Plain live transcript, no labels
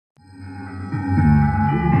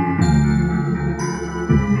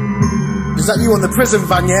Is that you on the prison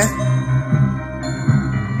van, yeah?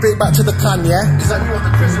 Bit back to the clan, yeah? Is that you on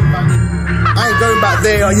the prison van? I ain't going back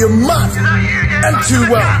there, are you mad? And too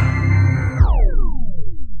well.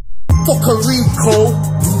 Fuck a recall,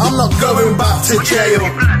 I'm not going back to jail.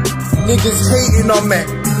 Niggas hating on me,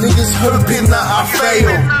 niggas hoping that I fail.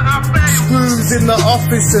 Screws in the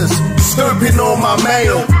officers, scoping all my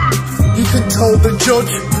mail. You can tell the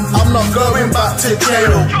judge, I'm not going back to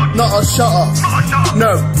jail. Not a shutter,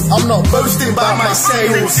 no, I'm not boasting about my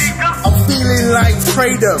sales. I'm feeling like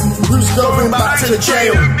Fredo, who's going back to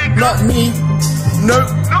jail. Not me, nope,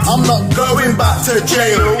 I'm not going back to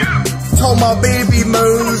jail. Told my baby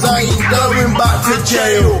Mose I ain't going back to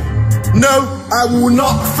jail. No, I will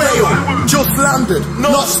not fail. Just landed,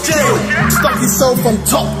 not jail. Stuck yourself on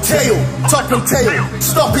top and tail.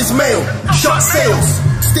 Stop his mail, shot sales.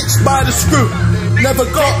 Stitched by the screw, never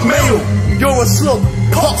got mail. You're a slug,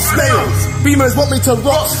 pop snails. Beamers want me to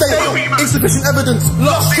rot stale. Insufficient evidence,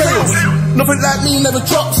 lost trails. Nothing like me, never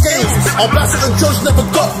drop scales. I'll blast at the judge, never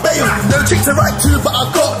got bail. No chick to write to, but I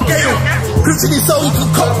got Gale. Cruising his soul, you can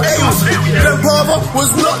cop ales. Grandfather was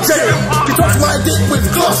not jail. He touched my dick with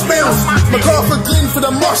glass nails. MacArthur Glynn for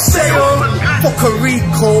the mosh sale. Fuck a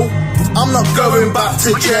recall, I'm not going back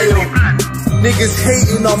to jail. Niggas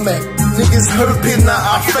hating on me, niggas hoping that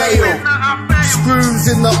I fail. Screws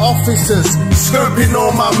in the officers, scoping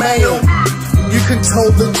all my mail. You can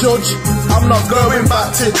tell the judge, I'm not going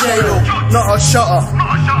back to jail. Not a shutter,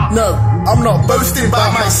 no, I'm not boasting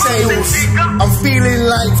about my sales. I'm feeling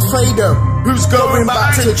like Fredo, who's going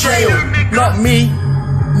back to jail. Not me,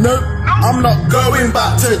 nope, I'm not going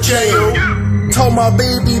back to jail. Told my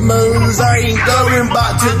baby Mose I ain't going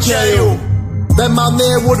back to jail. Them man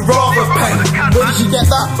there would rather pen. Where did you get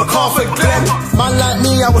that? MacArthur Glen. Man like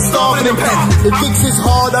me, I was starving in pen. If Gigs is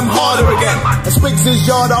hard, I'm harder again. If Sprigs is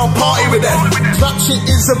yard, I'll party with them. Trap shit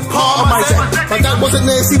is a part of my zen. My dad wasn't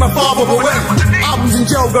there, see my father, but when I was in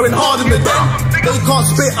jail going hard in the den. They can't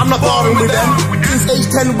spit, I'm not barring with them. Since age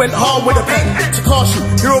 10, went hard with a pen. Takashi,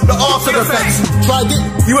 you're up the arse of the fence. Tried it,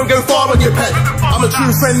 you won't go far on your pen. I'm a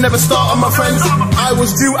true friend, never start on my friends. I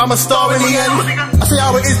was due, I'm a star in the end. I say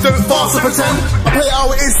how it is, don't fast or pretend. I play how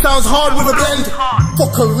it is, sounds hard with a blend.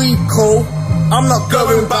 Fuck a recall, I'm not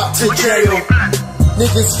going back to jail.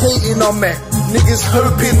 Niggas hating on me, niggas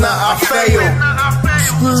hoping that I fail.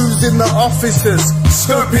 Screws in the officers,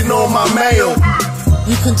 scoping all my mail.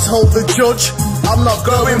 You can tell the judge, I'm not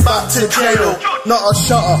going back to jail. Not a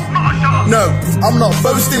shutter, no, I'm not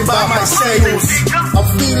boasting about my sales. I'm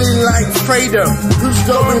feeling like Fredo, who's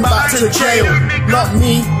going back to jail. Not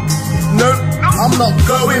me, nope, I'm not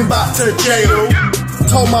going back to jail.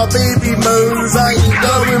 Told my baby Mose I ain't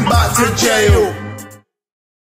going back to jail.